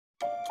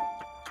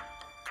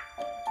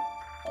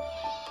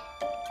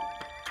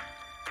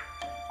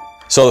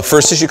So the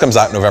first issue comes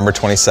out November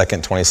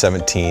 22nd,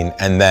 2017,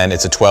 and then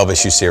it's a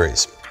 12-issue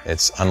series.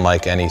 It's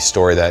unlike any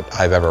story that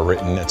I've ever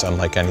written. It's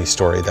unlike any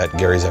story that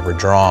Gary's ever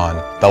drawn.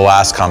 The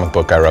last comic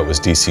book I wrote was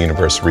DC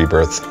Universe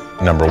Rebirth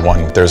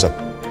 #1. There's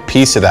a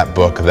piece of that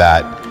book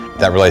that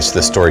relates to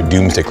the story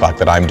DOOMSDAY Clock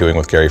that I'm doing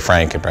with Gary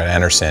Frank and Brett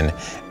Anderson,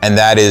 and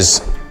that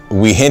is,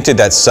 we hinted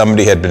that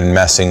somebody had been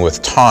messing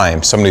with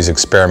time, somebody's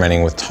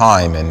experimenting with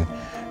time in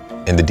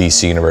the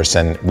DC universe,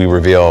 and we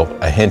reveal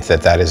a hint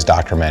that that is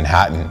Dr.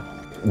 Manhattan.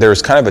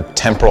 There's kind of a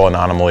temporal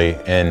anomaly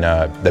in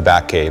the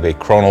Batcave, a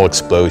chronal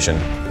explosion,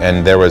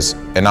 and there was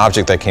an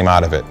object that came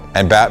out of it.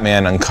 And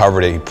Batman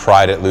uncovered it, he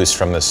pried it loose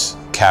from this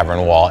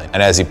cavern wall,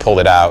 and as he pulled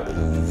it out,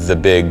 the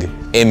big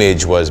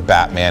image was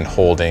Batman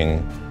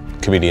holding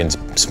comedian's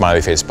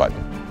smiley face button.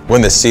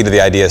 When the seed of the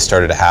idea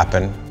started to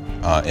happen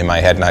in my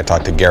head, and I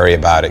talked to Gary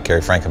about it,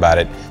 Gary Frank about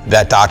it,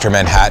 that Dr.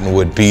 Manhattan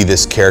would be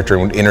this character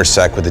and would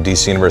intersect with the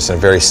DC universe in a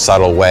very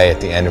subtle way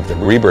at the end of the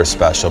Rebirth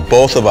special.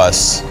 Both of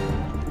us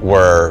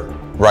were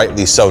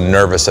rightly so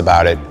nervous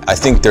about it. I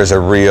think there's a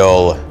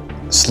real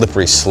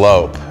slippery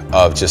slope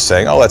of just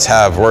saying, oh, let's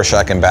have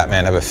Rorschach and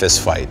Batman have a fist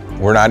fight.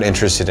 We're not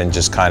interested in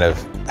just kind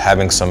of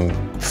having some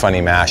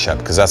funny mashup,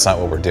 because that's not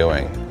what we're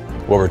doing.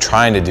 What we're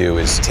trying to do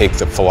is take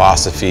the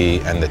philosophy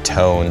and the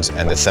tones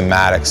and the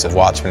thematics of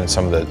Watchmen and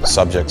some of the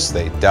subjects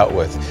they dealt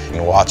with.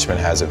 And Watchmen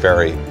has a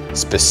very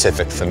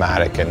specific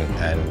thematic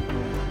and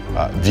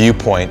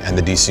viewpoint, and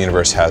the DC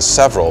Universe has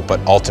several,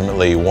 but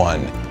ultimately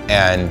one.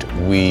 And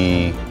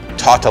we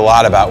talked a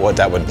lot about what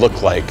that would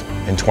look like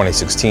in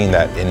 2016,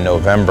 that in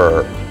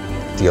November,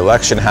 the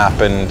election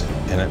happened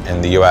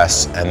in the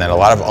US, and then a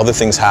lot of other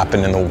things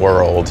happened in the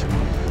world.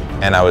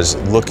 And I was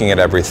looking at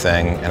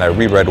everything, and I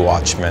reread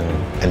Watchmen,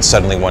 and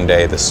suddenly one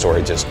day the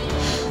story just,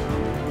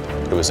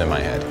 it was in my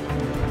head.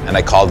 And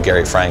I called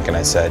Gary Frank and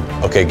I said,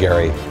 okay,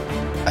 Gary,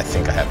 I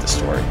think I have the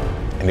story.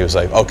 And he was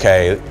like,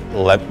 okay,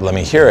 let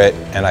me hear it.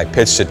 And I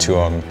pitched it to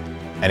him,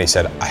 and he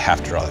said, I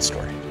have to draw that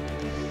story.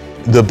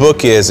 The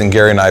book is, and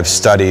Gary and I have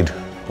studied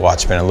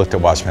Watchmen and looked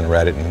at Watchmen,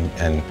 read it,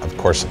 and of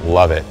course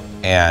love it.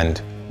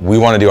 And we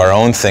want to do our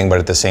own thing, but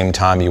at the same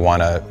time you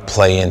want to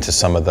play into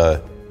some of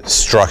the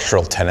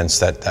structural tenets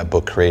that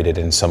book created,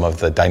 and some of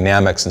the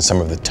dynamics and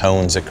some of the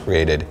tones it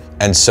created.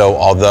 And so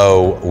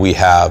although we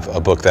have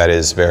a book that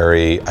is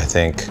very, I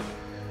think,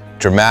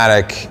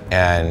 dramatic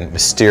and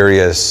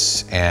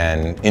mysterious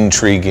and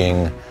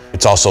intriguing,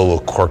 it's also a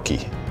little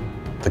quirky.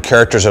 The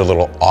characters are a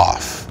little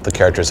off, the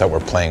characters that we're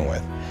playing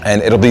with.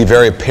 And it'll be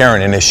very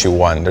apparent in issue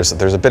 1. There's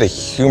a bit of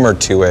humor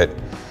to it,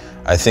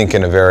 I think,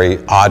 in a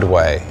very odd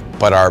way.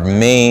 But our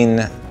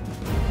main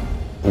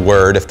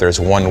word, if there's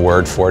one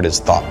word for it, is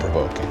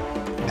thought-provoking.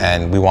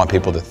 And we want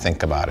people to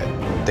think about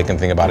it. They can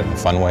think about it in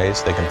fun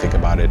ways, they can think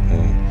about it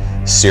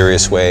in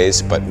serious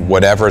ways, but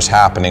whatever's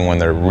happening when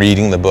they're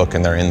reading the book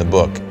and they're in the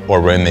book,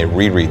 or when they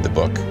reread the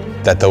book,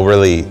 that they'll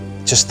really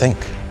just think.